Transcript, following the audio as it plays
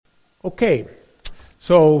Okay,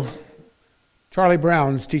 so Charlie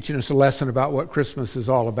Brown's teaching us a lesson about what Christmas is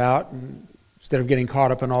all about, instead of getting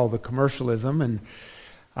caught up in all the commercialism.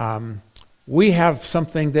 And we have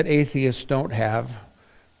something that atheists don't have.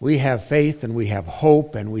 We have faith, and we have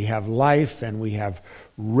hope, and we have life, and we have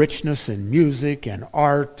richness in music and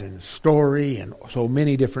art and story and so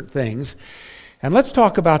many different things. And let's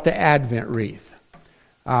talk about the Advent wreath.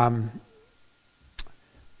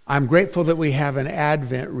 I'm grateful that we have an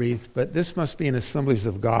Advent wreath, but this must be an Assemblies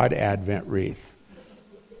of God Advent wreath.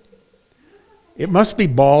 It must be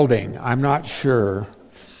balding, I'm not sure.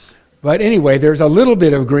 But anyway, there's a little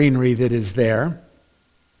bit of greenery that is there.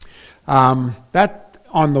 That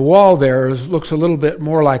on the wall there looks a little bit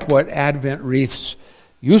more like what Advent wreaths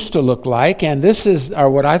used to look like, and this is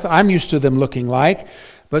what I'm used to them looking like.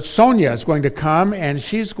 But Sonia is going to come, and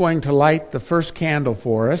she's going to light the first candle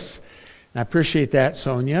for us. And I appreciate that,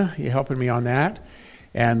 Sonia. You helping me on that.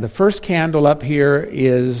 And the first candle up here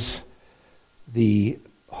is the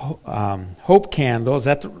hope candle. Is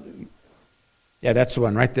that yeah, that's the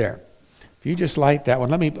one right there. If you just light that one,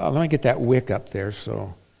 let me get that wick up there.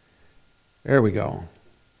 So there we go.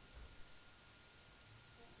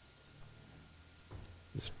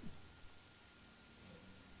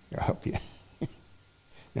 I'll help you.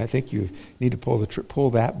 I think you need to pull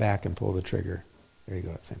that back and pull the trigger. There you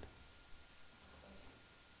go. It's in.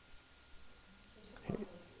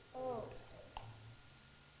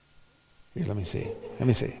 Here, let me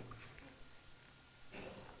see.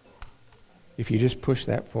 If you just push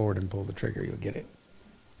that forward and pull the trigger, you'll get it.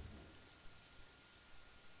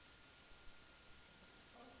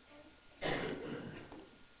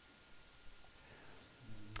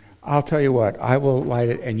 I'll tell you what, I will light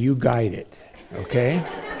it and you guide it. Okay?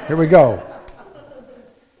 Here we go.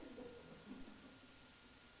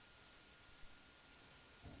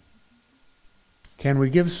 Can we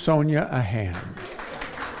give Sonia a hand?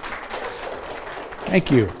 Thank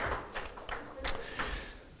you.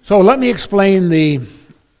 So let me explain the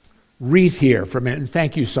wreath here for a minute, and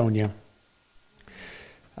thank you, Sonia.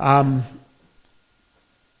 The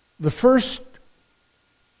first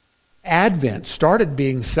Advent started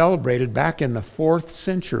being celebrated back in the 4th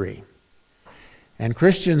century, and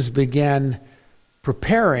Christians began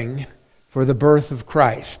preparing for the birth of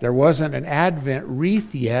Christ. There wasn't an Advent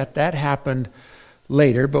wreath yet. That happened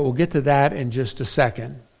later, but we'll get to that in just a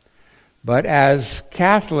second. But as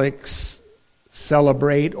Catholics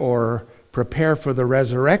celebrate or prepare for the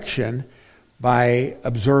resurrection by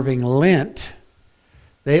observing Lent,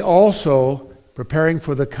 they also, preparing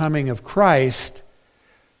for the coming of Christ,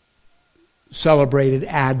 celebrated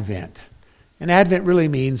Advent. And Advent really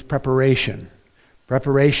means preparation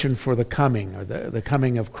for the coming, or the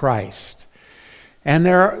coming of Christ. And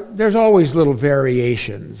there's always little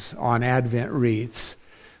variations on Advent wreaths,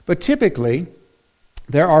 but typically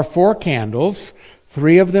there are 4 candles,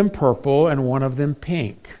 3 of them purple and 1 of them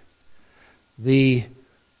pink. The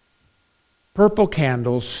purple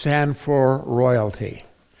candles stand for royalty.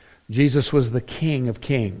 Jesus was the King of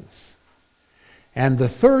Kings. And the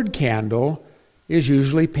 3rd candle is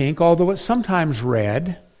usually pink, although it's sometimes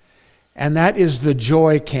red, and that is the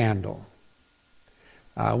joy candle.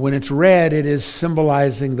 When it's red, it is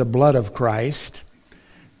symbolizing the blood of Christ.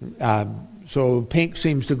 So pink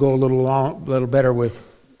seems to go a little better with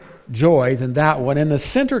joy than that one. And the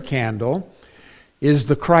center candle is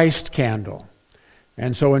the Christ candle.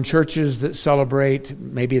 And so in churches that celebrate,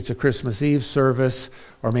 maybe it's a Christmas Eve service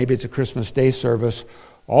or maybe it's a Christmas Day service,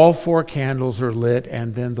 all 4 candles are lit,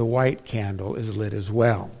 and then the white candle is lit as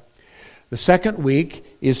well. The second week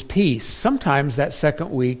is peace. Sometimes that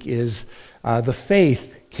second week is the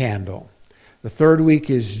faith candle. The third week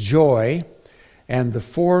is joy. And the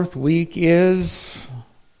 4th week is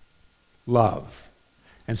love.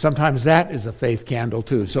 And sometimes that is a faith candle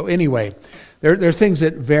too. So anyway, there are things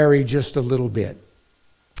that vary just a little bit.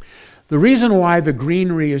 The reason why the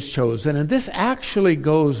greenery is chosen, and this actually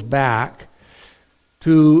goes back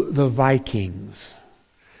to the Vikings.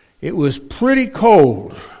 It was pretty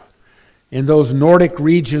cold in those Nordic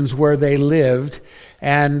regions where they lived,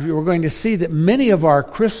 and we're going to see that many of our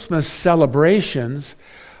Christmas celebrations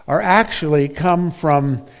are actually come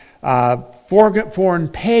from foreign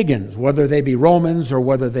pagans, whether they be Romans or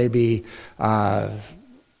whether they be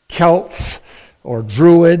Celts or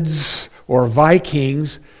Druids or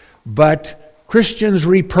Vikings, but Christians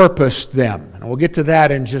repurposed them. And we'll get to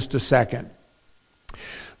that in just a second.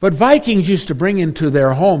 But Vikings used to bring into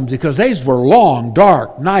their homes, because these were long,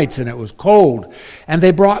 dark nights and it was cold, and they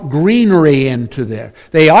brought greenery into there.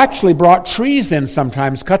 They actually brought trees in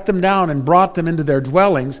sometimes, cut them down and brought them into their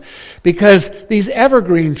dwellings, because these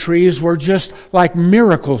evergreen trees were just like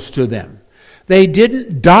miracles to them. They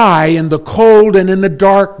didn't die in the cold and in the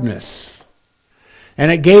darkness,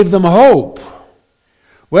 and it gave them hope.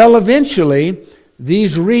 Well, eventually,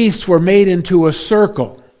 these wreaths were made into a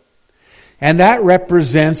circle. And that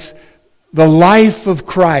represents the life of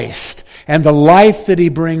Christ and the life that He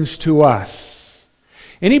brings to us.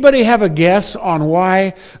 Anybody have a guess on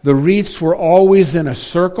why the wreaths were always in a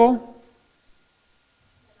circle?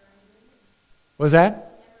 Was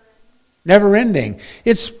that? Never ending.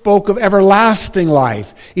 It spoke of everlasting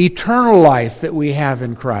life, eternal life that we have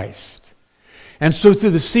in Christ. And so through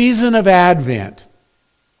the season of Advent,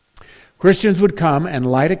 Christians would come and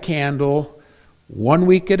light a candle 1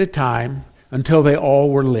 week at a time, until they all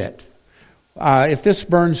were lit. If this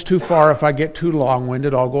burns too far, if I get too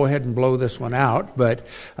long-winded, I'll go ahead and blow this one out. But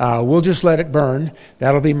we'll just let it burn.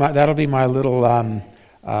 That'll be my little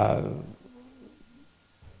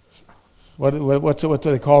what do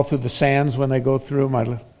they call through the sands when they go through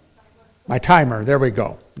my timer? There we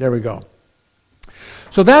go.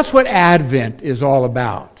 So that's what Advent is all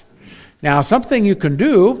about. Now, something you can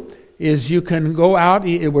do is you can go out.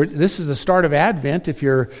 This is the start of Advent. If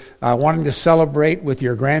you're wanting to celebrate with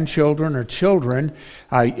your grandchildren or children,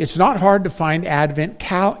 it's not hard to find Advent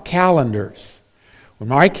calendars. When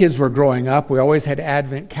my kids were growing up, we always had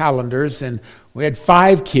Advent calendars, and we had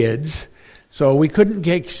 5 kids. So we couldn't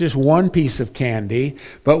get just one piece of candy,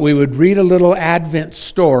 but we would read a little Advent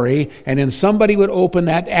story, and then somebody would open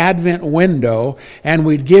that Advent window, and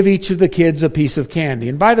we'd give each of the kids a piece of candy.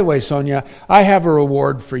 And by the way, Sonia, I have a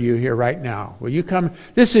reward for you here right now. Will you come?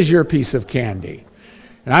 This is your piece of candy.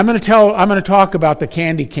 And I'm going to talk about the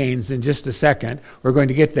candy canes in just a second. We're going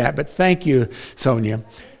to get that, but thank you, Sonia.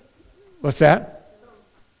 What's that?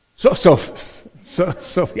 So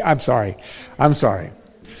I'm sorry.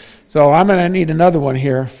 So I'm going to need another one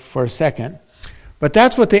here for a second. But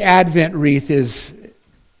that's what the Advent wreath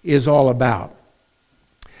is all about.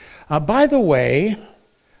 By the way,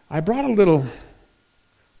 I brought a little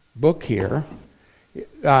book here.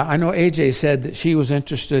 I know AJ said that she was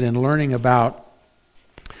interested in learning about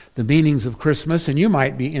the meanings of Christmas, and you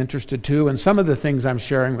might be interested too. And some of the things I'm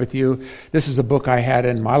sharing with you, this is a book I had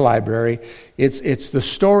in my library. It's the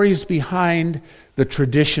stories behind the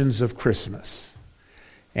traditions of Christmas.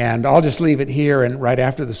 And I'll just leave it here, and right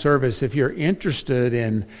after the service, if you're interested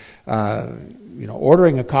in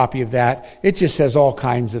ordering a copy of that, it just says all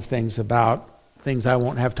kinds of things about things I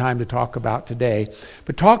won't have time to talk about today,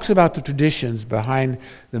 but talks about the traditions behind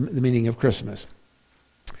the meaning of Christmas.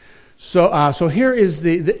 So here is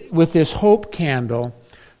with this hope candle,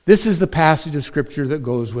 this is the passage of Scripture that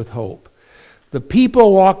goes with hope. The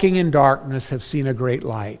people walking in darkness have seen a great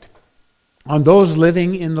light. On those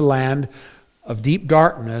living in the land of deep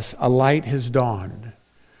darkness, a light has dawned.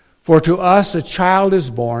 For to us a child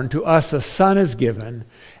is born, to us a son is given,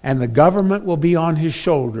 and the government will be on his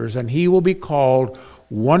shoulders, and he will be called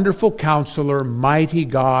Wonderful Counselor, Mighty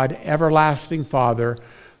God, Everlasting Father,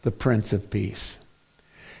 the Prince of Peace.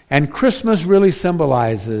 And Christmas really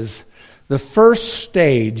symbolizes the first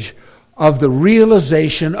stage of the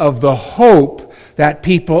realization of the hope that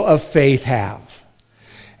people of faith have.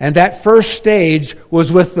 And that first stage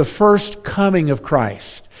was with the first coming of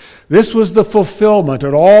Christ. This was the fulfillment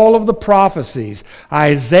of all of the prophecies.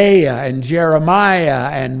 Isaiah and Jeremiah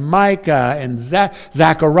and Micah and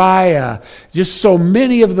Zechariah. Just so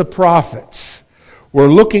many of the prophets were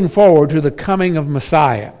looking forward to the coming of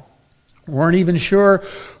Messiah. Weren't even sure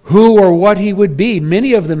who or what he would be.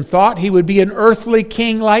 Many of them thought he would be an earthly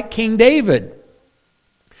king like King David.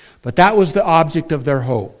 But that was the object of their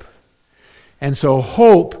hope. And so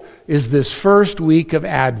hope is this first week of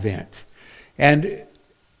Advent. And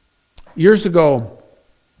years ago,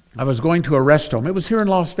 I was going to a rest home. It was here in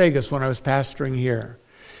Las Vegas when I was pastoring here.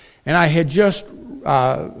 And I had just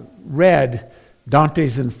read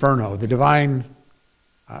Dante's Inferno, the Divine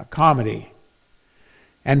Comedy.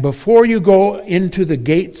 And before you go into the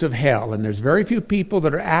gates of hell, and there's very few people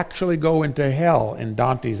that actually go into hell in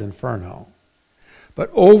Dante's Inferno,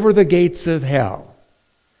 but over the gates of hell,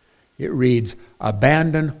 it reads,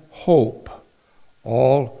 "Abandon hope,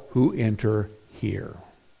 all who enter here."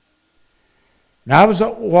 Now I was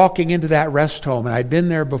walking into that rest home, and I'd been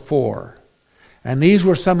there before. And these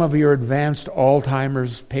were some of your advanced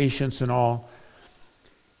Alzheimer's patients and all.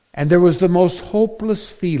 And there was the most hopeless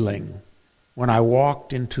feeling when I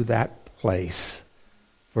walked into that place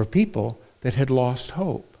for people that had lost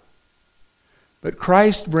hope. But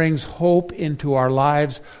Christ brings hope into our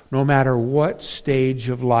lives no matter what stage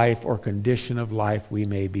of life or condition of life we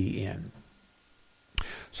may be in.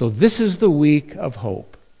 So this is the week of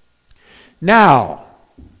hope. Now,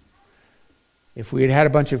 if we had had a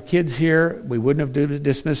bunch of kids here, we wouldn't have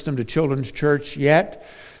dismissed them to children's church yet.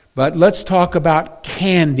 But let's talk about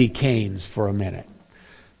candy canes for a minute.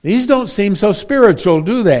 These don't seem so spiritual,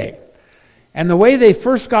 do they? And the way they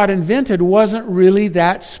first got invented wasn't really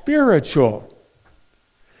that spiritual.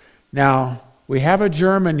 Now, we have a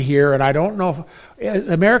German here, and I don't know if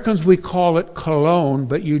Americans, we call it cologne,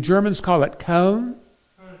 but you Germans call it cone?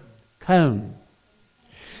 Cone.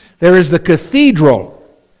 There is the cathedral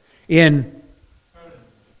in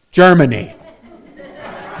Germany.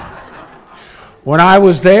 When I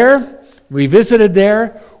was there, we visited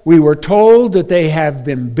there, we were told that they have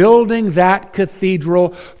been building that cathedral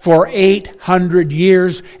for 800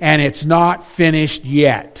 years, and it's not finished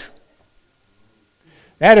yet.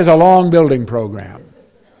 That is a long building program.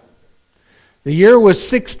 The year was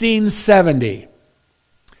 1670.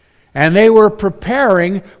 And they were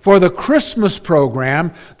preparing for the Christmas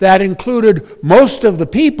program that included most of the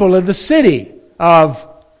people of the city of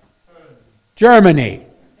Germany.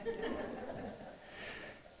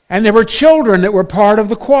 And there were children that were part of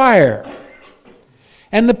the choir.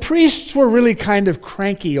 And the priests were really kind of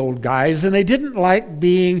cranky old guys, and they didn't like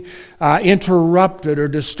being interrupted or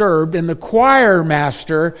disturbed. And the choir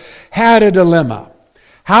master had a dilemma.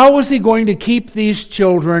 How was he going to keep these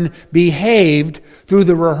children behaved through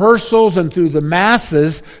the rehearsals and through the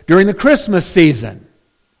masses during the Christmas season?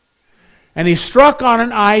 And he struck on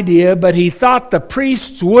an idea, but he thought the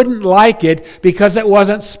priests wouldn't like it because it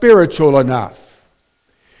wasn't spiritual enough.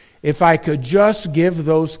 If I could just give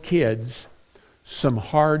those kids some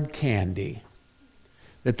hard candy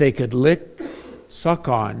that they could lick, suck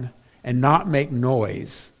on, and not make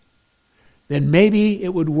noise, then maybe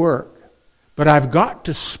it would work. But I've got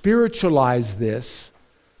to spiritualize this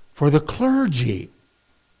for the clergy.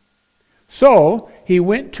 So he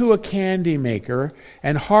went to a candy maker,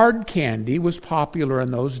 and hard candy was popular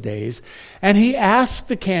in those days, and he asked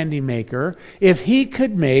the candy maker if he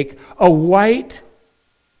could make a white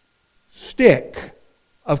stick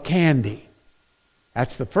of candy.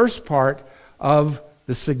 That's the first part of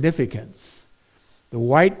the significance. The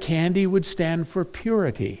white candy would stand for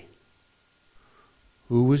purity.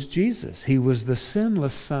 Who was Jesus? He was the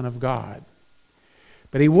sinless Son of God.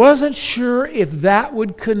 But he wasn't sure if that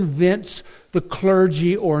would convince the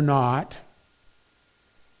clergy or not.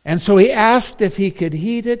 And so he asked if he could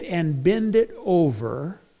heat it and bend it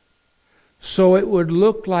over so it would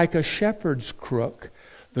look like a shepherd's crook,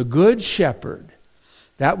 the good shepherd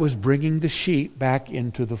that was bringing the sheep back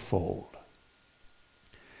into the fold.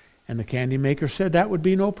 And the candy maker said that would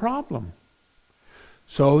be no problem.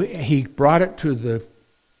 So he brought it to the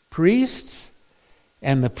priests,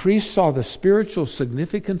 and the priests saw the spiritual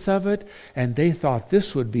significance of it, and they thought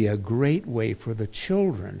this would be a great way for the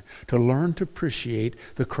children to learn to appreciate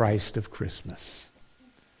the Christ of Christmas.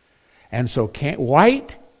 And so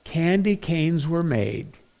white candy canes were made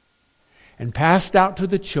and passed out to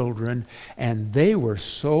the children, and they were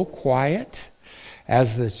so quiet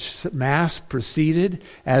as the Mass proceeded,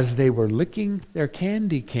 as they were licking their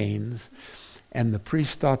candy canes, and the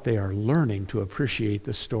priest thought they are learning to appreciate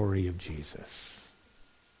the story of Jesus.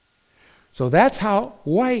 So that's how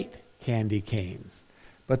white candy canes.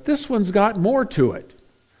 But this one's got more to it.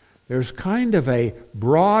 There's kind of a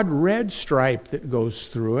broad red stripe that goes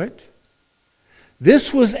through it.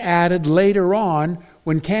 This was added later on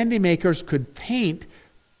when candy makers could paint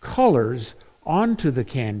colors onto the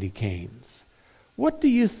candy canes. What do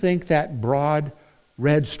you think that broad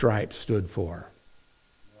red stripe stood for?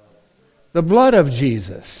 The blood of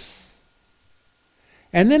Jesus.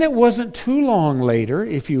 And then it wasn't too long later,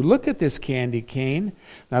 if you look at this candy cane,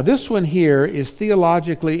 now this one here is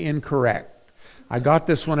theologically incorrect. I got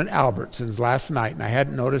this one at Albertsons last night, and I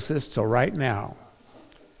hadn't noticed this till right now.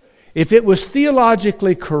 If it was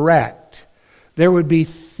theologically correct, there would be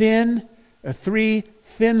three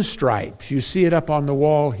thin stripes. You see it up on the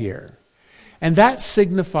wall here. And that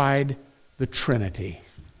signified the Trinity.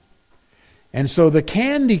 And so the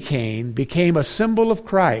candy cane became a symbol of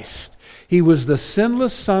Christ. He was the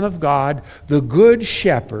sinless Son of God, the Good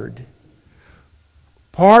Shepherd,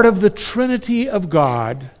 part of the Trinity of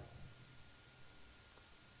God.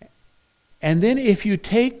 And then if you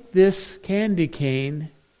take this candy cane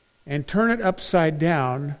and turn it upside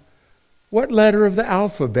down, what letter of the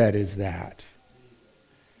alphabet is that?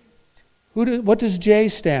 What does J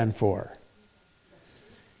stand for?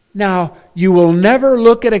 Now, you will never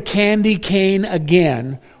look at a candy cane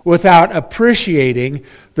again without appreciating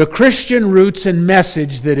the Christian roots and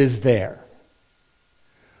message that is there.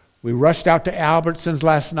 We rushed out to Albertsons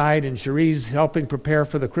last night, and Cherie's helping prepare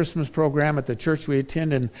for the Christmas program at the church we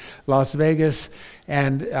attend in Las Vegas.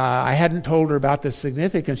 And I hadn't told her about the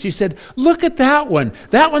significance. She said, "Look at that one.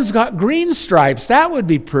 That one's got green stripes. That would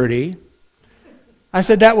be pretty." I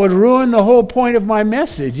said, "That would ruin the whole point of my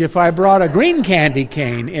message if I brought a green candy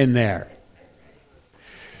cane in there."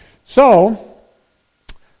 So,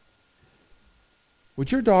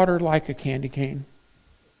 would your daughter like a candy cane?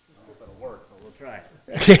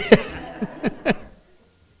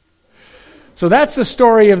 So that's the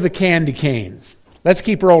story of the candy canes. Let's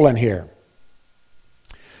keep rolling here.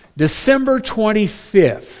 December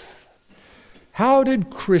 25th. How did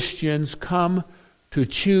Christians come to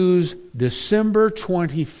choose December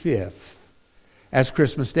 25th as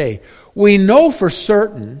Christmas Day? We know for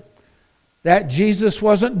certain that Jesus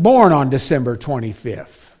wasn't born on December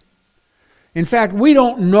 25th. In fact, we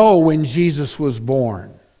don't know when Jesus was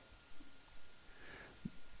born.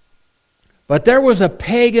 But there was a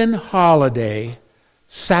pagan holiday,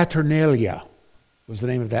 Saturnalia was the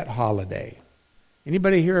name of that holiday.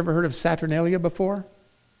 Anybody here ever heard of Saturnalia before?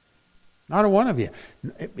 Not a one of you.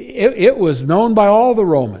 It was known by all the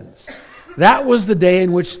Romans. That was the day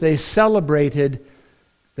in which they celebrated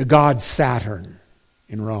the god Saturn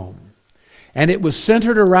in Rome. And it was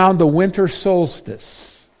centered around the winter solstice,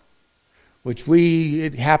 which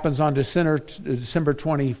it happens on December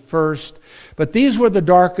 21st. But these were the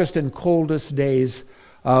darkest and coldest days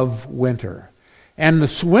of winter. And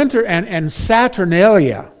this winter and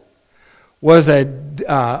Saturnalia was a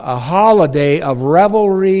holiday of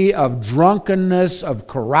revelry, of drunkenness, of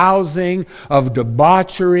carousing, of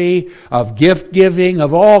debauchery, of gift giving,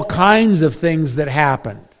 of all kinds of things that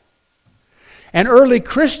happened. And early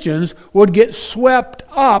Christians would get swept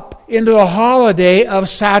up into the holiday of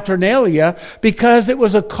Saturnalia because it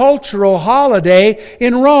was a cultural holiday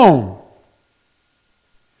in Rome.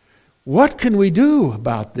 What can we do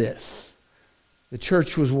about this? The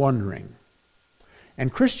church was wondering.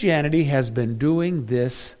 And Christianity has been doing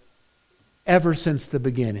this ever since the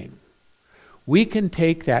beginning. We can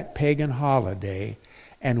take that pagan holiday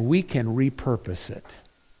and we can repurpose it.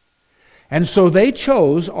 And so they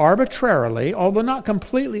chose arbitrarily, although not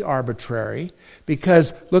completely arbitrary,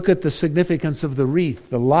 because look at the significance of the wreath,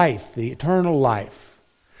 the life, the eternal life,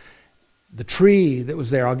 the tree that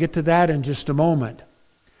was there. I'll get to that in just a moment.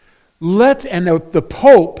 The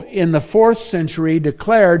Pope in the 4th century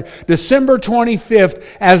declared December 25th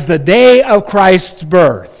as the day of Christ's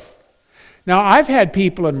birth. Now, I've had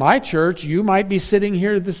people in my church, you might be sitting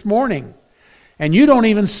here this morning, and you don't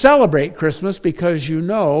even celebrate Christmas because you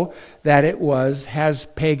know that it has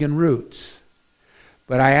pagan roots.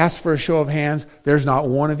 But I ask for a show of hands, there's not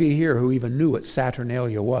one of you here who even knew what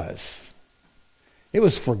Saturnalia was. It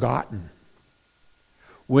was forgotten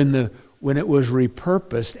when it was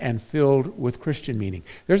repurposed and filled with Christian meaning.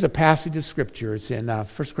 There's a passage of Scripture. It's in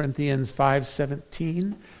 1 Corinthians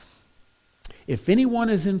 5:17. If anyone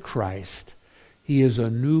is in Christ, he is a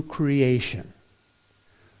new creation.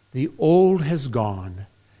 The old has gone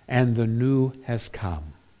and the new has come.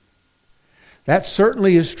 That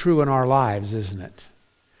certainly is true in our lives, isn't it?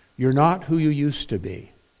 You're not who you used to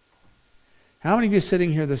be. How many of you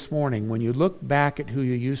sitting here this morning, when you look back at who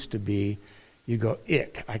you used to be, you go,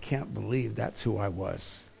 ick, I can't believe that's who I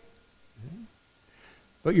was.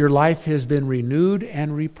 But your life has been renewed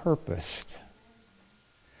and repurposed.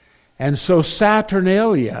 And so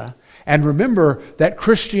Saturnalia, and remember that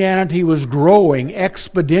Christianity was growing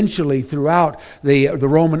exponentially throughout the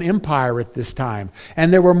Roman Empire at this time.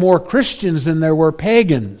 And there were more Christians than there were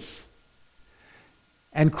pagans.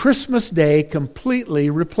 And Christmas Day completely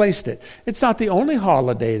replaced it. It's not the only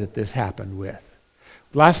holiday that this happened with.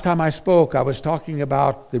 Last time I spoke, I was talking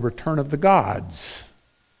about the return of the gods.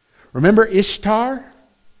 Remember Ishtar?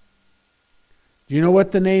 Do you know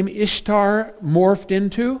what the name Ishtar morphed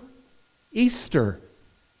into? Easter.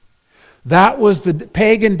 That was the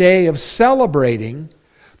pagan day of celebrating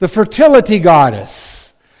the fertility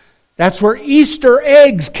goddess. That's where Easter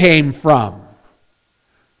eggs came from.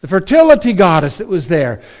 The fertility goddess that was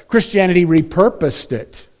there. Christianity repurposed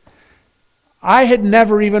it. I had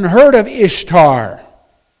never even heard of Ishtar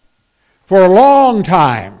for a long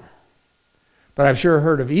time. But I've sure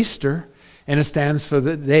heard of Easter, and it stands for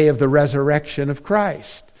the day of the resurrection of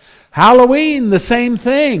Christ. Halloween, the same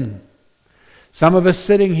thing. Some of us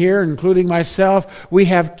sitting here, including myself, we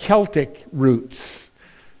have Celtic roots.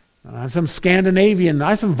 Some Scandinavian,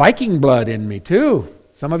 I have some Viking blood in me too.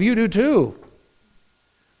 Some of you do too.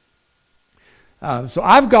 So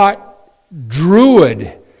I've got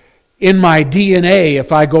Druid in my DNA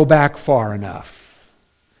if I go back far enough.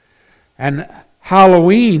 And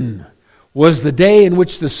Halloween was the day in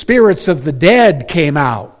which the spirits of the dead came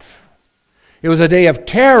out. It was a day of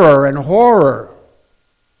terror and horror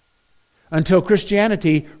until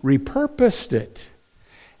Christianity repurposed it.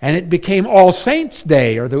 And it became All Saints'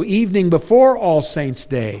 Day, or the evening before All Saints'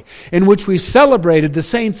 Day, in which we celebrated the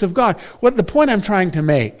saints of God. What the point I'm trying to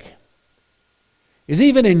make is,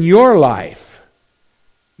 even in your life,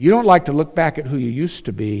 you don't like to look back at who you used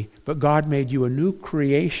to be, but God made you a new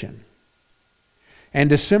creation. And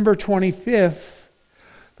December 25th,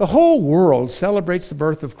 the whole world celebrates the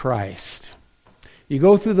birth of Christ. You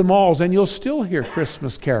go through the malls and you'll still hear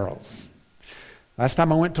Christmas carols. Last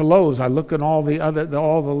time I went to Lowe's, I looked at all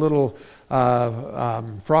the little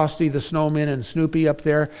Frosty the Snowman and Snoopy up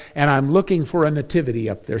there, and I'm looking for a nativity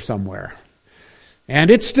up there somewhere.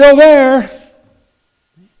 And it's still there.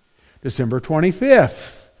 December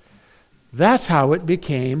 25th. That's how it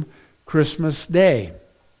became Christmas Day.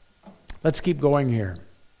 Let's keep going here.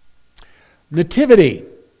 Nativity.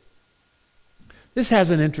 This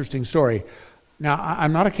has an interesting story. Now,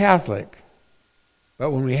 I'm not a Catholic,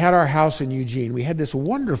 but when we had our house in Eugene, we had this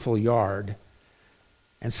wonderful yard,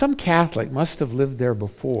 and some Catholic must have lived there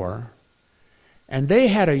before, and they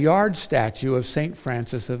had a yard statue of St.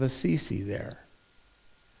 Francis of Assisi there.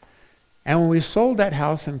 And when we sold that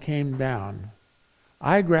house and came down,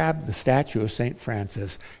 I grabbed the statue of St.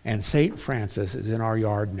 Francis, and St. Francis is in our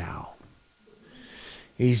yard now.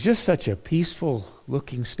 He's just such a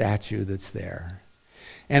peaceful-looking statue that's there.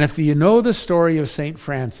 And if you know the story of St.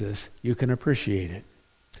 Francis, you can appreciate it.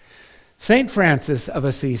 St. Francis of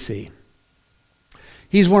Assisi,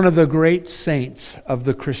 he's one of the great saints of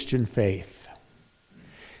the Christian faith.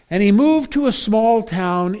 And he moved to a small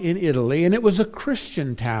town in Italy, and it was a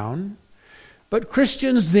Christian town. But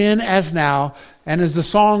Christians then as now, and as the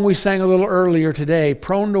song we sang a little earlier today,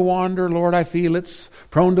 prone to wander, Lord, I feel it's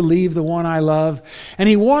prone to leave the one I love. And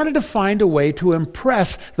he wanted to find a way to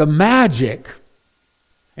impress the magic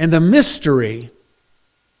and the mystery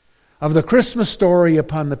of the Christmas story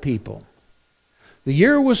upon the people. The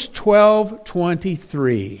year was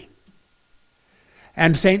 1223.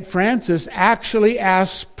 And St. Francis actually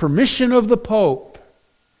asked permission of the Pope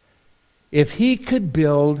if he could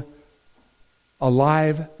build a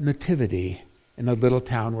live nativity in the little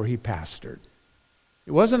town where he pastored.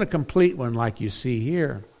 It wasn't a complete one like you see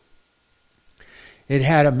here. It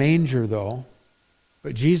had a manger, though,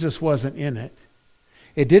 but Jesus wasn't in it.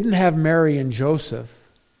 It didn't have Mary and Joseph,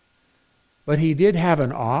 but he did have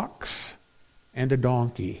an ox and a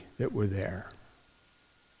donkey that were there.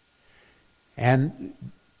 And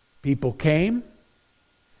people came,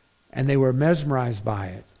 and they were mesmerized by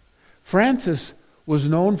it. Francis was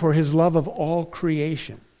known for his love of all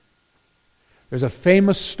creation. There's a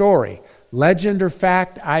famous story, legend or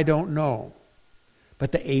fact, I don't know.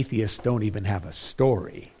 But the atheists don't even have a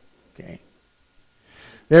story. Okay?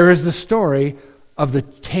 There is the story of the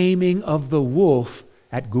taming of the wolf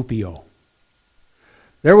at Gubbio.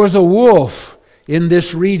 There was a wolf in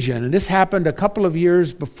this region, and this happened a couple of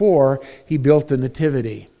years before he built the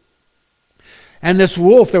nativity. And this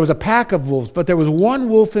wolf, there was a pack of wolves, but there was one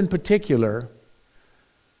wolf in particular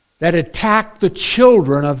that attacked the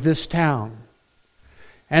children of this town.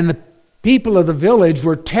 And the people of the village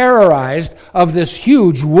were terrorized of this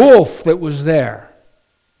huge wolf that was there.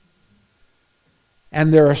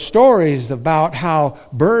 And there are stories about how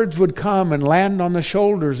birds would come and land on the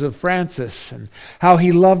shoulders of Francis and how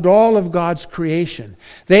he loved all of God's creation.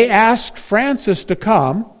 They asked Francis to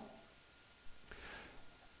come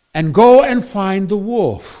and go and find the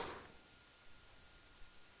wolf.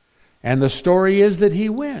 And the story is that he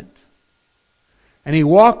went. And he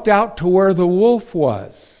walked out to where the wolf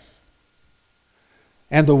was.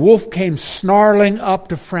 And the wolf came snarling up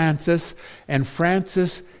to Francis, and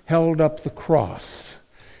Francis held up the cross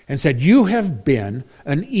and said, "You have been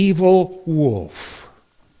an evil wolf."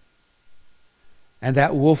 And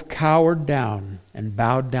that wolf cowered down and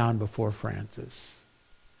bowed down before Francis.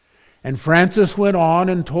 And Francis went on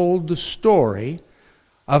and told the story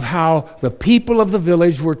of how the people of the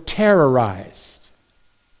village were terrorized.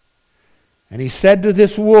 And he said to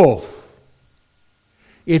this wolf,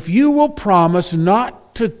 "If you will promise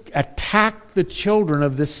not to attack the children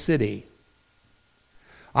of this city,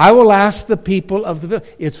 I will ask the people of the village."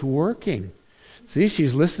 It's working. See,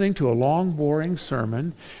 she's listening to a long, boring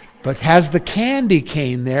sermon, but has the candy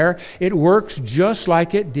cane there. It works just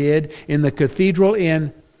like it did in the cathedral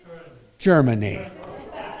in Germany.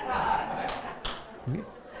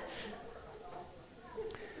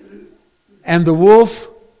 And the wolf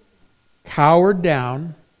cowered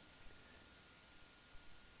down,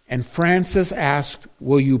 And Francis asked,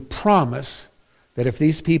 will you promise that if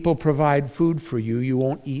these people provide food for you, you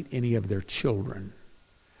won't eat any of their children?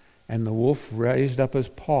 And the wolf raised up his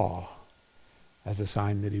paw as a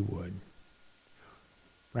sign that he would.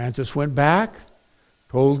 Francis went back,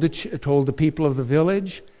 told the people of the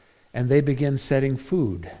village, and they began setting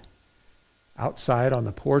food outside on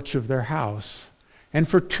the porch of their house. And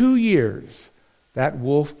for 2 years, that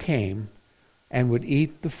wolf came and would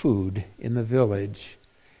eat the food in the village.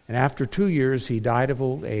 And after 2 years, he died of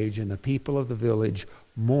old age, and the people of the village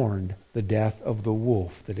mourned the death of the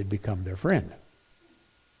wolf that had become their friend.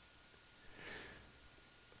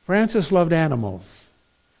 Francis loved animals.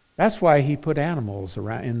 That's why he put animals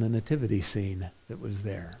around in the nativity scene that was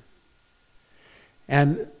there.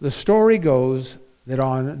 And the story goes that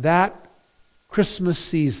on that Christmas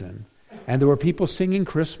season, and there were people singing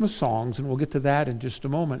Christmas songs, and we'll get to that in just a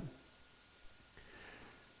moment.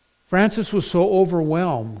 Francis was so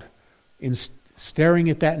overwhelmed in staring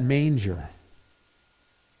at that manger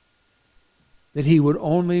that he would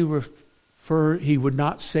only he would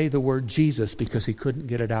not say the word Jesus because he couldn't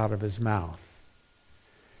get it out of his mouth.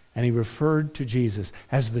 And he referred to Jesus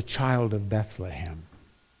as the child of Bethlehem.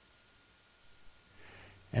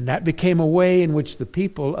 And that became a way in which the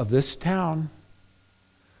people of this town,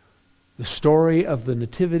 the story of the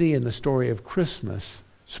Nativity and the story of Christmas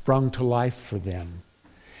sprung to life for them.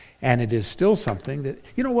 And it is still something that,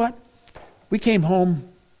 you know what? We came home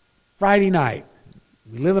Friday night.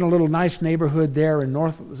 We live in a little nice neighborhood there in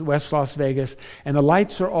northwest Las Vegas, and the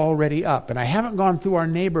lights are already up. And I haven't gone through our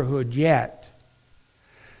neighborhood yet.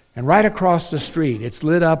 And right across the street, it's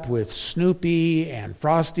lit up with Snoopy and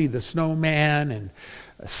Frosty the Snowman and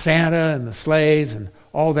Santa and the sleighs and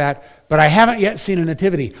all that. But I haven't yet seen a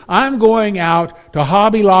nativity. I'm going out to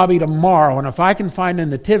Hobby Lobby tomorrow, and if I can find a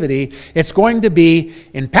nativity, it's going to be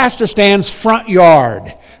in Pastor Stan's front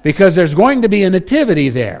yard, because there's going to be a nativity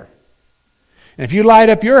there. And if you light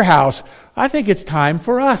up your house, I think it's time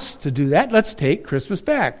for us to do that. Let's take Christmas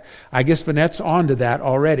back. I guess Vanette's on to that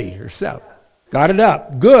already herself. Got it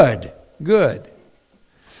up. Good. Good.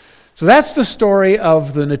 So that's the story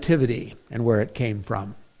of the Nativity and where it came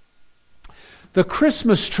from. The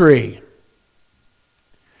Christmas tree.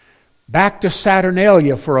 Back to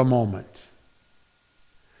Saturnalia for a moment.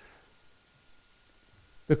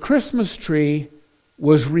 The Christmas tree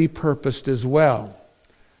was repurposed as well.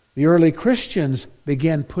 The early Christians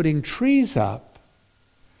began putting trees up,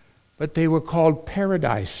 but they were called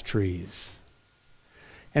paradise trees.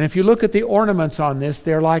 And if you look at the ornaments on this,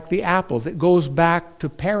 they're like the apple that goes back to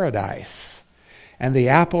paradise, and the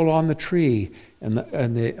apple on the tree and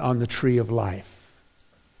on the tree of life.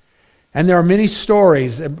 And there are many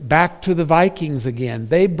stories back to the Vikings again.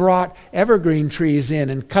 They brought evergreen trees in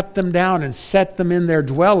and cut them down and set them in their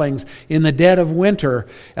dwellings in the dead of winter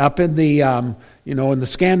up in the in the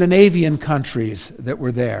Scandinavian countries that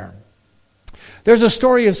were there. There's a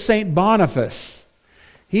story of St. Boniface.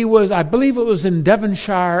 He was, I believe it was in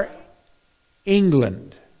Devonshire,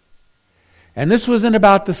 England. And this was in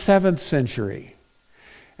about the 7th century.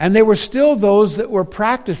 And there were still those that were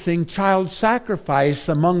practicing child sacrifice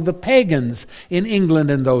among the pagans in England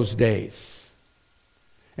in those days.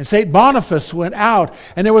 And St. Boniface went out,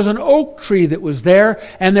 and there was an oak tree that was there,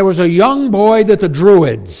 and there was a young boy that the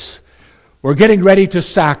Druids were getting ready to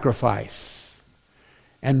sacrifice.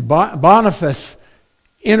 And Boniface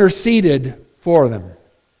interceded for them.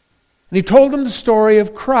 And he told them the story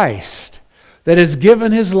of Christ that has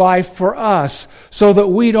given his life for us so that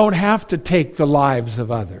we don't have to take the lives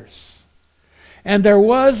of others. And there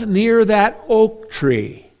was near that oak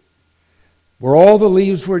tree, where all the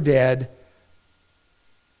leaves were dead,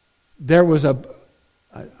 there was a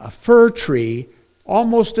fir tree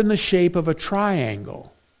almost in the shape of a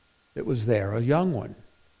triangle that was there, a young one.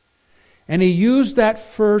 And he used that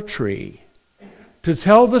fir tree to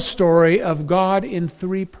tell the story of God in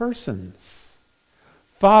 3 persons.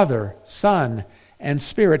 Father, Son, and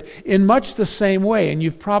Spirit, in much the same way. And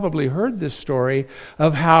you've probably heard this story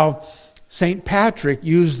of how St. Patrick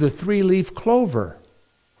used the 3-leaf clover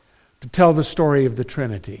to tell the story of the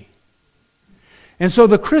Trinity. And so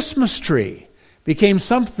the Christmas tree became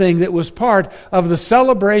something that was part of the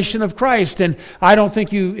celebration of Christ. And I don't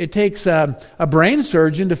think it takes a brain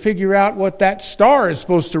surgeon to figure out what that star is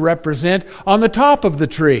supposed to represent on the top of the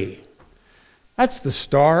tree. That's the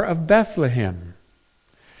Star of Bethlehem.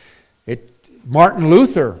 Martin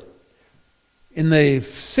Luther, in the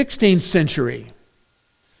 16th century,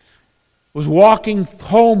 was walking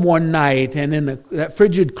home one night, and in that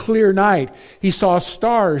frigid, clear night, he saw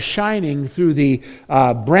stars shining through the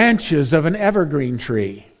branches of an evergreen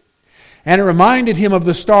tree. And it reminded him of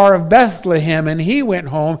the Star of Bethlehem, and he went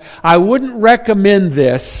home. I wouldn't recommend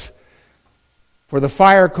this for the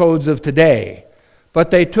fire codes of today,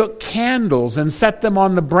 but they took candles and set them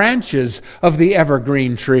on the branches of the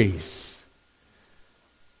evergreen trees.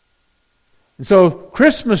 And so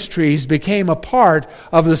Christmas trees became a part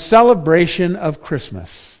of the celebration of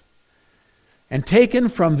Christmas. And taken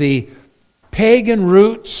from the pagan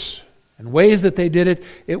roots and ways that they did it,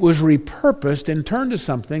 it was repurposed and turned to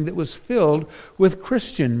something that was filled with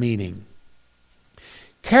Christian meaning.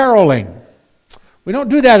 Caroling. We don't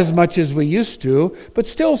do that as much as we used to, but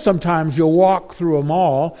still sometimes you'll walk through a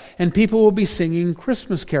mall and people will be singing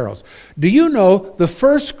Christmas carols. Do you know the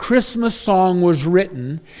first Christmas song was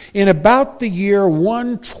written in about the year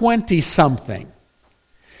 120-something?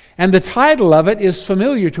 And the title of it is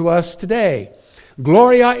familiar to us today.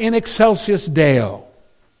 Gloria in excelsis Deo.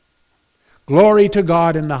 Glory to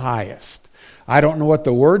God in the highest. I don't know what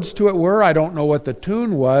the words to it were. I don't know what the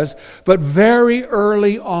tune was. But very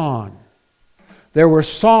early on, there were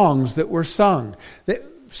songs that were sung.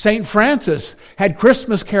 St. Francis had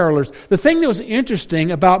Christmas carolers. The thing that was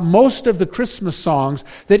interesting about most of the Christmas songs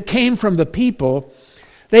that came from the people,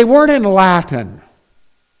 they weren't in Latin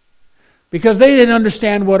because they didn't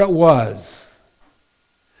understand what it was.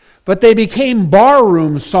 But they became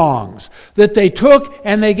barroom songs that they took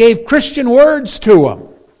and they gave Christian words to them.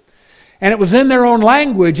 And it was in their own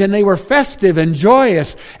language, and they were festive and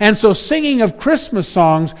joyous. And so singing of Christmas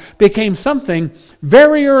songs became something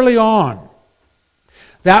very early on.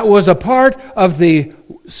 That was a part of the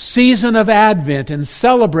season of Advent and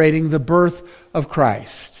celebrating the birth of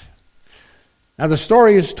Christ. Now the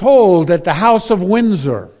story is told at the House of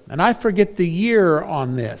Windsor, and I forget the year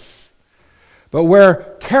on this. But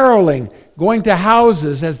where caroling, going to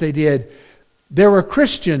houses as they did, there were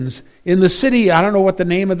Christians in the city. I don't know what the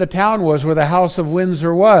name of the town was where the House of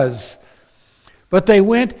Windsor was. But they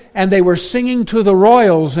went and they were singing to the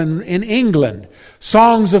royals in England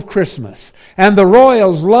songs of Christmas. And the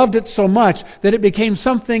royals loved it so much that it became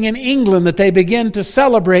something in England that they began to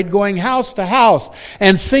celebrate, going house to house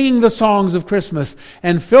and singing the songs of Christmas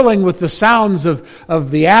and filling with the sounds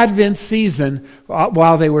of the Advent season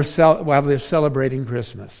while they were celebrating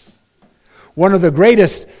Christmas. One of the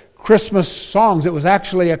greatest Christmas songs, it was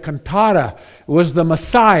actually a cantata, was The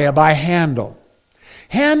Messiah by Handel.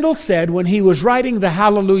 Handel said when he was writing the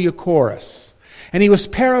Hallelujah Chorus, and he was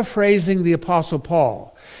paraphrasing the Apostle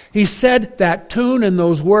Paul, he said that tune and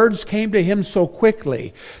those words came to him so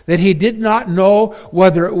quickly that he did not know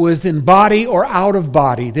whether it was in body or out of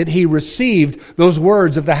body that he received those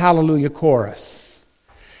words of the Hallelujah Chorus.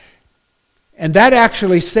 And that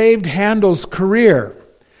actually saved Handel's career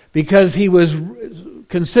because he was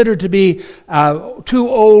considered to be too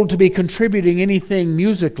old to be contributing anything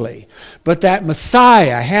musically. But that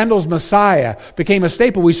Messiah, Handel's Messiah, became a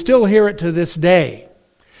staple. We still hear it to this day.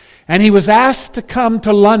 And he was asked to come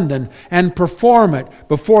to London and perform it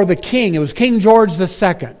before the king. It was King George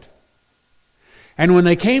II. And when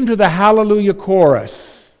they came to the Hallelujah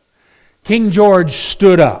Chorus, King George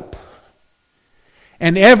stood up.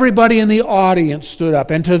 And everybody in the audience stood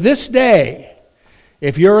up. And to this day,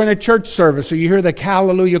 if you're in a church service or you hear the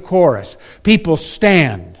Hallelujah Chorus, people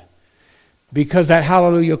stand because that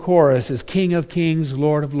Hallelujah Chorus is King of Kings,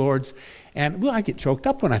 Lord of Lords. And I get choked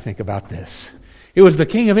up when I think about this. It was the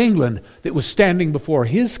King of England that was standing before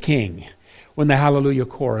his king when the Hallelujah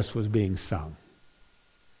Chorus was being sung.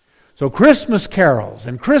 So Christmas carols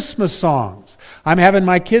and Christmas songs. I'm having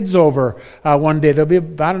my kids over one day. There'll be,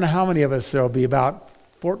 I don't know how many of us, there'll be about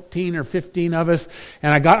 14 or 15 of us,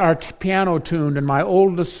 and I got our piano tuned, and my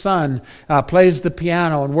oldest son plays the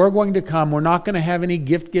piano, and we're going to come. We're not going to have any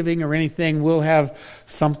gift giving or anything. We'll have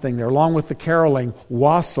something there. Along with the caroling,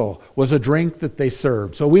 wassail was a drink that they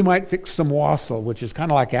served. So we might fix some wassail, which is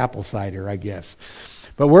kind of like apple cider, I guess.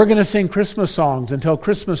 But we're going to sing Christmas songs and tell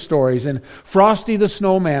Christmas stories, and Frosty the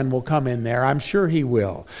Snowman will come in there. I'm sure he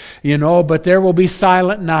will. But there will be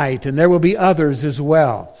Silent Night, and there will be others as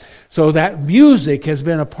well. So that music has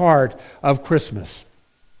been a part of Christmas.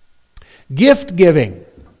 Gift giving.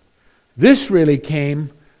 This really came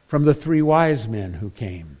from the 3 wise men who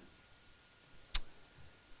came.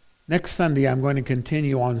 Next Sunday I'm going to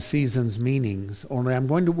continue on seasons' meanings. Only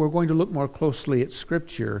we're going to look more closely at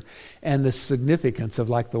Scripture and the significance of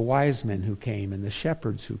like the wise men who came and the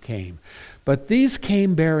shepherds who came. But these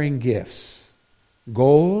came bearing gifts.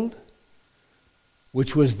 Gold,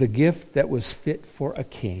 which was the gift that was fit for a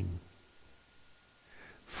king.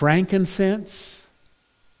 Frankincense,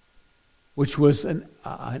 which was an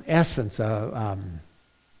essence,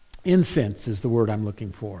 incense is the word I'm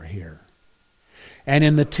looking for here. And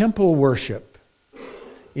in the temple worship,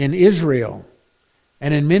 in Israel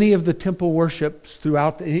and in many of the temple worships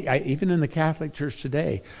throughout, even in the Catholic Church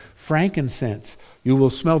today. Frankincense. You will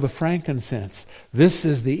smell the frankincense. This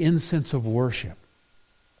is the incense of worship.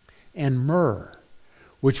 And myrrh,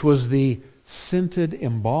 which was the scented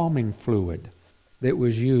embalming fluid that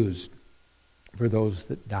was used for those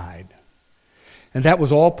that died. And that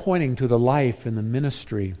was all pointing to the life and the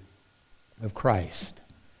ministry of Christ.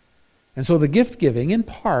 And so the gift giving, in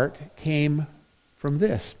part, came from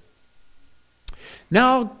this.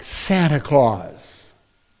 Now, Santa Claus.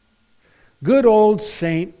 Good old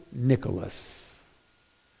St. Nicholas.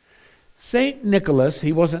 St. Nicholas,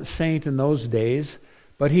 he wasn't saint in those days,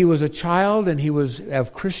 but he was a child and he was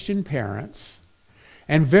of Christian parents.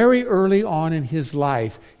 And very early on in his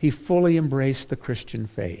life, he fully embraced the Christian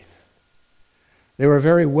faith. They were a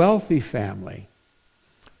very wealthy family,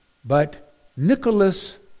 but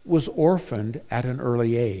Nicholas was orphaned at an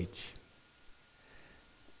early age.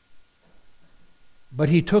 But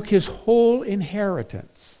he took his whole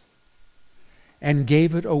inheritance and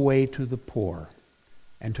gave it away to the poor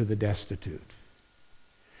and to the destitute.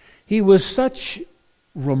 He was such a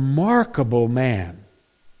remarkable man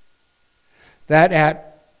that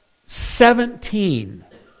at 17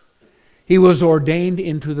 he was ordained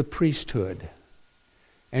into the priesthood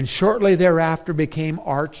and shortly thereafter became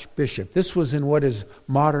archbishop. This was in what is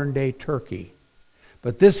modern-day Turkey.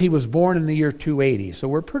 But he was born in the year 280, so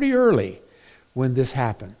we're pretty early when this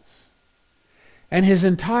happens. And his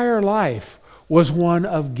entire life was one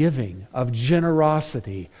of giving, of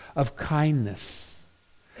generosity, of kindness.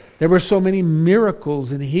 There were so many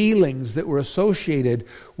miracles and healings that were associated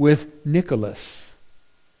with Nicholas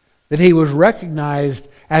that he was recognized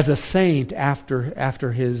as a saint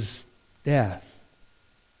after his death.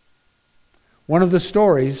 One of the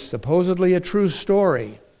stories, supposedly a true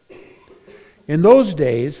story, in those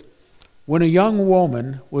days, when a young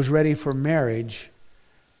woman was ready for marriage,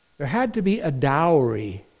 there had to be a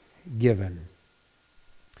dowry given.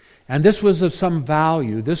 And this was of some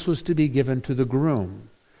value. This was to be given to the groom.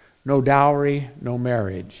 No dowry, no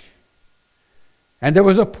marriage. And there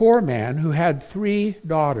was a poor man who had 3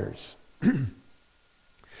 daughters.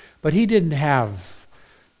 But he didn't have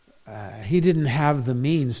the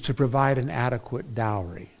means to provide an adequate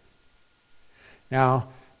dowry. Now,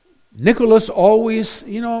 Nicholas always,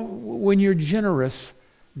 when you're generous,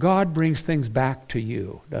 God brings things back to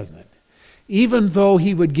you, doesn't it? Even though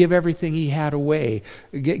he would give everything he had away,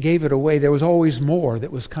 gave it away, there was always more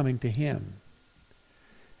that was coming to him.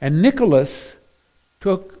 And Nicholas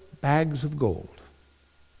took bags of gold.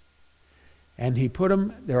 And he put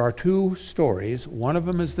them, there are 2 stories. One of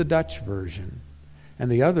them is the Dutch version, and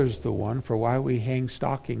the other's the one for why we hang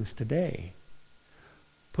stockings today.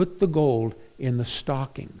 Put the gold in the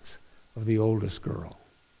stockings of the oldest girl.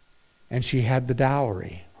 And she had the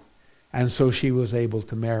dowry. And so she was able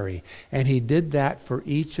to marry. And he did that for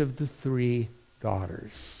each of the 3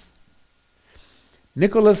 daughters.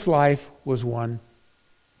 Nicholas' life was one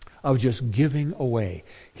of just giving away.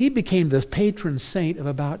 He became the patron saint of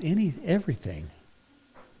about everything.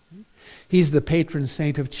 He's the patron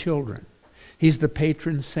saint of children. He's the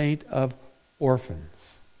patron saint of orphans.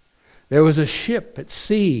 There was a ship at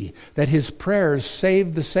sea that his prayers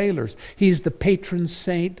saved the sailors. He's the patron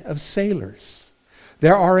saint of sailors.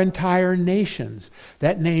 There are entire nations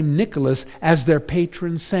that name Nicholas as their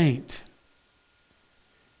patron saint.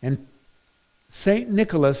 And St.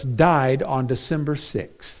 Nicholas died on December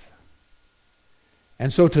 6th.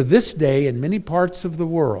 And so to this day, in many parts of the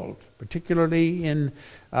world, particularly in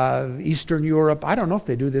Eastern Europe, I don't know if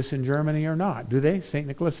they do this in Germany or not. Do they? St.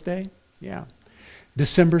 Nicholas Day? Yeah.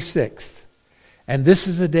 December 6th. And this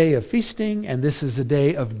is a day of feasting, and this is a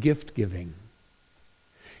day of gift giving.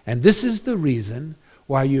 And this is the reason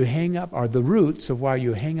why you hang up, or the roots of why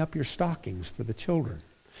you hang up your stockings for the children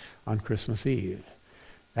on Christmas Eve.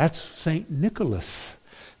 That's St. Nicholas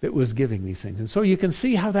that was giving these things. And so you can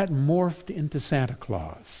see how that morphed into Santa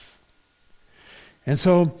Claus. And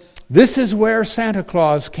so this is where Santa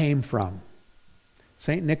Claus came from.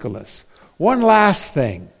 St. Nicholas. One last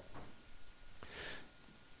thing.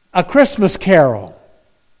 A Christmas carol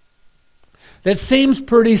that seems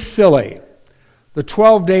pretty silly. The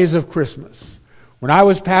 12 Days of Christmas. When I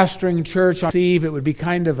was pastoring church on Eve, it would be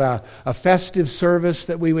kind of a festive service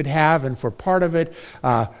that we would have, and for part of it,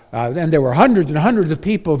 and there were hundreds and hundreds of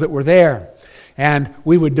people that were there. And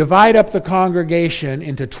we would divide up the congregation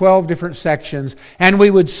into 12 different sections, and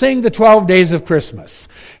we would sing the 12 Days of Christmas.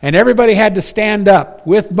 And everybody had to stand up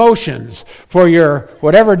with motions for your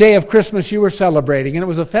whatever day of Christmas you were celebrating. And it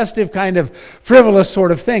was a festive kind of frivolous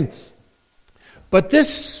sort of thing. But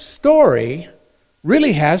this story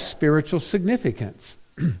really has spiritual significance.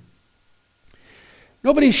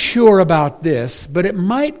 Nobody's sure about this, but it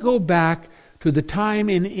might go back to the time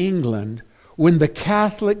in England when the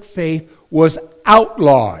Catholic faith was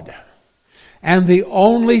outlawed. And the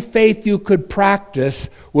only faith you could practice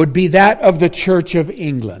would be that of the Church of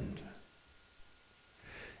England.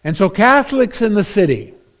 And so Catholics in the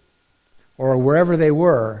city, or wherever they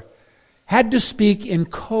were, had to speak in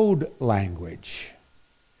code language.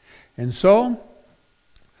 And so,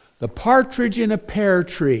 the partridge in a pear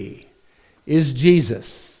tree is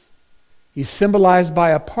Jesus. He's symbolized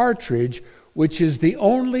by a partridge, which is the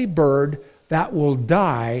only bird that will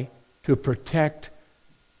die to protect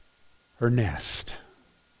her nest.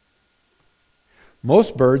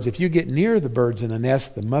 Most birds, if you get near the birds in the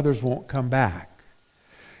nest, the mothers won't come back.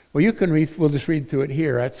 Well, you can read, we'll just read through it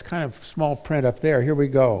here. That's kind of small print up there. Here we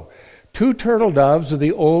go. 2 turtle doves of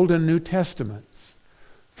the Old and New Testaments.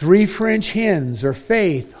 3 French hens are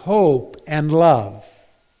faith, hope, and love.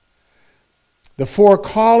 The 4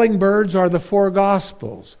 calling birds are the 4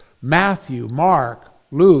 Gospels: Matthew, Mark,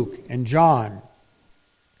 Luke, and John.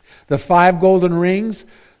 The 5 golden rings,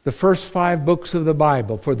 the first 5 books of the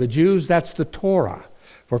Bible. For the Jews, that's the Torah.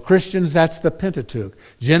 For Christians, that's the Pentateuch: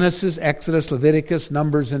 Genesis, Exodus, Leviticus,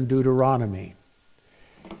 Numbers, and Deuteronomy.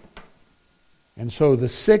 And so the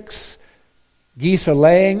 6 geese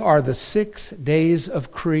a-laying are the 6 days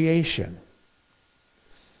of creation.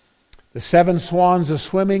 The 7 swans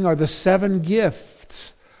a-swimming are the 7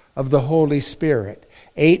 gifts of the Holy Spirit.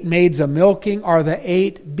 8 maids a-milking are the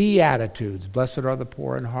 8 Beatitudes. Blessed are the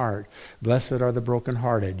poor in heart. Blessed are the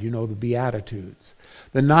brokenhearted. You know the Beatitudes.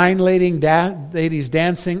 The 9 ladies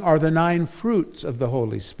dancing are the 9 fruits of the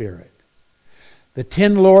Holy Spirit. The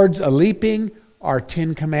 10 lords a-leaping are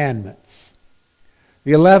 10 commandments.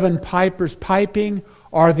 The 11 pipers piping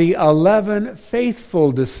are the 11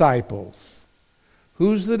 faithful disciples.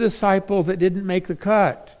 Who's the disciple that didn't make the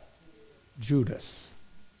cut? Judas.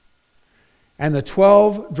 And the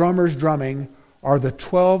 12 drummers drumming are the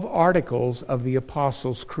 12 articles of the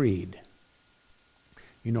Apostles' Creed.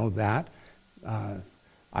 You know that.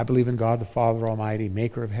 I believe in God the Father Almighty,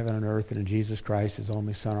 maker of heaven and earth, and in Jesus Christ, his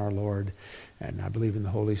only Son, our Lord. And I believe in the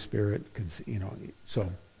Holy Spirit. So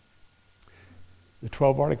the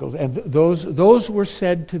 12 articles. And those were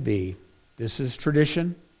said to be, this is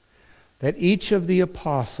tradition, that each of the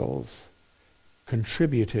apostles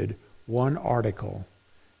contributed one article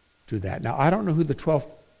to that. Now, I don't know who the 12th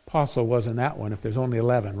apostle was in that one, if there's only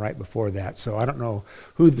 11 right before that. So I don't know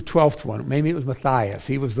who the 12th one, maybe it was Matthias.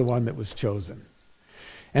 He was the one that was chosen.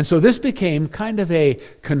 And so this became kind of a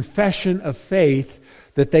confession of faith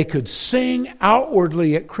that they could sing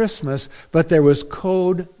outwardly at Christmas, but there was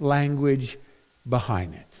code language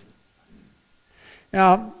behind it.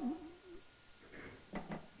 Now,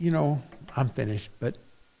 I'm finished, but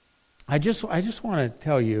I just want to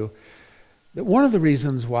tell you that one of the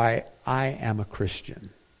reasons why I am a Christian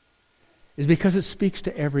is because it speaks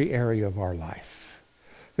to every area of our life.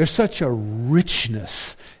 There's such a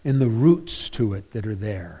richness in the roots to it that are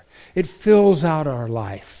there. It fills out our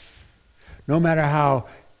life. No matter how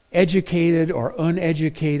educated or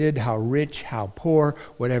uneducated, how rich, how poor,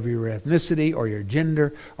 whatever your ethnicity or your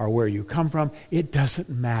gender or where you come from, it doesn't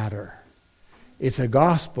matter. It's a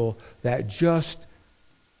gospel that just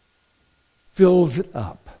fills it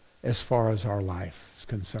up as far as our life is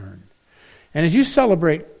concerned. And as you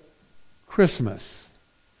celebrate Christmas,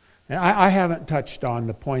 and I haven't touched on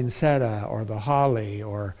the poinsettia or the holly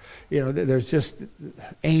or, there's just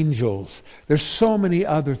angels. There's so many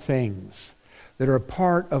other things that are a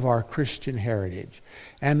part of our Christian heritage.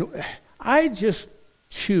 And I just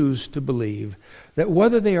choose to believe that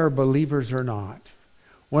whether they are believers or not,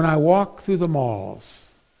 when I walk through the malls,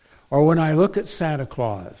 or when I look at Santa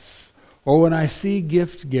Claus, or when I see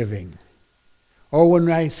gift giving, or when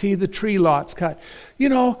I see the tree lots cut,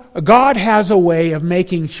 God has a way of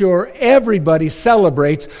making sure everybody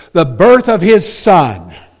celebrates the birth of His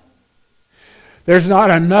Son. There's not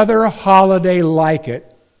another holiday like it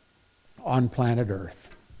on planet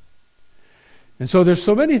Earth. And so there's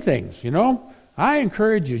so many things, I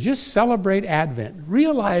encourage you, just celebrate Advent.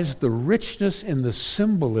 Realize the richness in the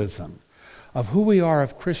symbolism of who we are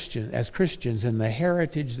as Christians and the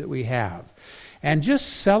heritage that we have. And just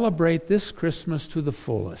celebrate this Christmas to the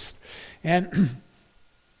fullest. And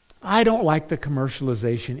I don't like the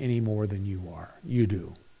commercialization any more than you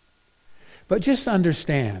do. But just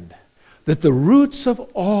understand that the roots of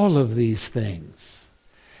all of these things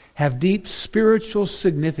have deep spiritual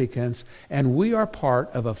significance, and we are part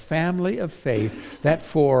of a family of faith that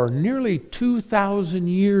for nearly 2,000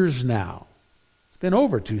 years now, it's been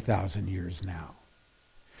over 2,000 years now,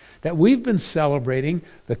 that we've been celebrating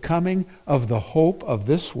the coming of the hope of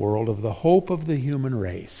this world, of the hope of the human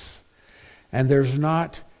race. And there's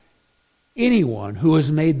not anyone who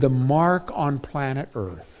has made the mark on planet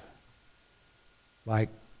Earth like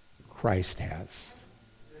Christ has.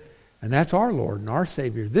 And that's our Lord and our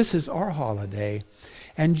Savior. This is our holiday.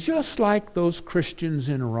 And just like those Christians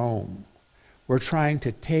in Rome were trying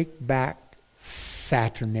to take back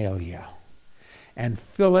Saturnalia and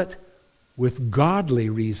fill it with godly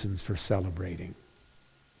reasons for celebrating,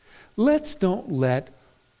 don't let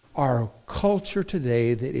our culture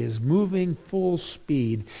today that is moving full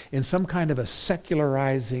speed in some kind of a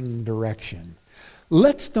secularizing direction,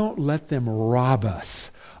 don't let them rob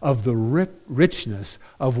us of the richness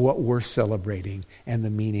of what we're celebrating and the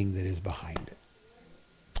meaning that is behind it.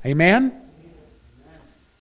 Amen?